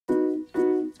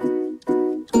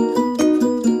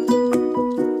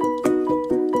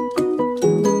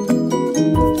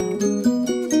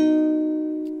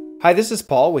Hi, this is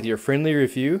Paul with your friendly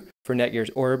review for Netgear's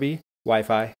Orbi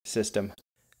Wi-Fi system.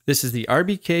 This is the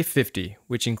RBK50,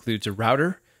 which includes a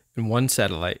router and one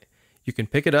satellite. You can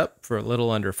pick it up for a little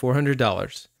under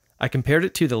 $400. I compared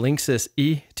it to the Linksys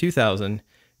E2000,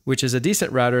 which is a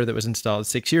decent router that was installed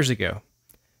 6 years ago.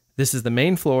 This is the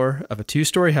main floor of a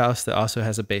 2-story house that also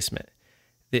has a basement.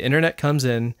 The internet comes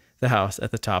in the house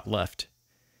at the top left.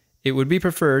 It would be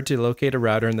preferred to locate a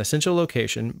router in the central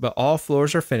location, but all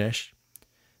floors are finished.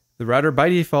 The router by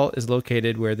default is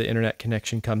located where the internet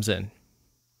connection comes in.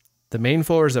 The main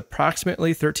floor is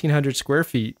approximately 1,300 square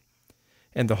feet,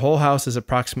 and the whole house is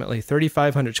approximately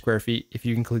 3,500 square feet if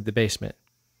you include the basement.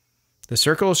 The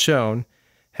circles shown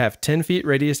have 10 feet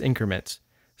radius increments,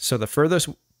 so the furthest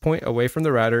point away from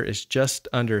the router is just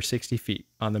under 60 feet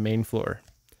on the main floor.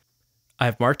 I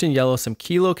have marked in yellow some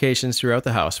key locations throughout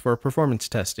the house for performance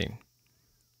testing.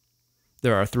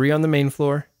 There are 3 on the main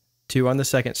floor, 2 on the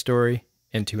second story,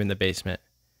 and 2 in the basement.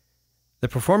 The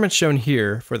performance shown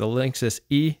here for the Linksys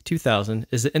E2000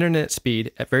 is the internet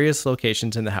speed at various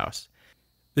locations in the house.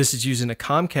 This is using a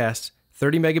Comcast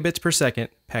 30 megabits per second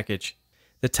package.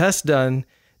 The test done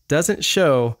doesn't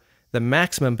show the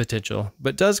maximum potential,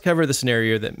 but does cover the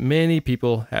scenario that many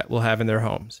people will have in their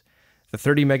homes. The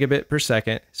 30 megabit per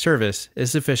second service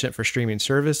is sufficient for streaming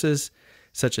services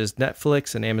such as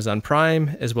Netflix and Amazon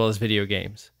Prime, as well as video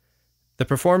games. The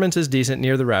performance is decent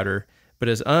near the router, but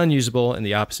is unusable in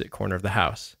the opposite corner of the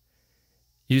house.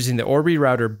 Using the Orbi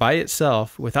router by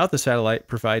itself without the satellite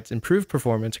provides improved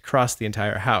performance across the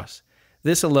entire house.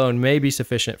 This alone may be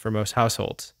sufficient for most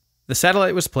households. The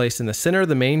satellite was placed in the center of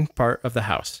the main part of the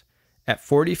house. At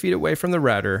 40 feet away from the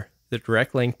router, the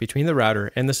direct link between the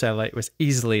router and the satellite was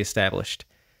easily established.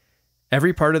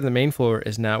 Every part of the main floor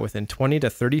is now within 20 to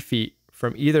 30 feet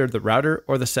from either the router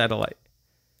or the satellite.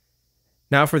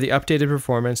 Now for the updated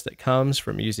performance that comes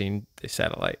from using the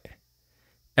satellite.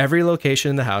 Every location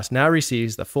in the house now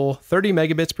receives the full 30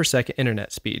 megabits per second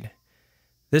internet speed.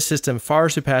 This system far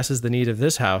surpasses the need of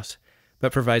this house,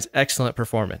 but provides excellent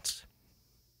performance.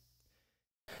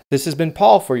 This has been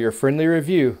Paul for your friendly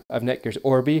review of Netgear's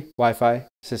Orbi Wi-Fi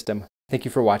system. Thank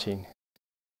you for watching.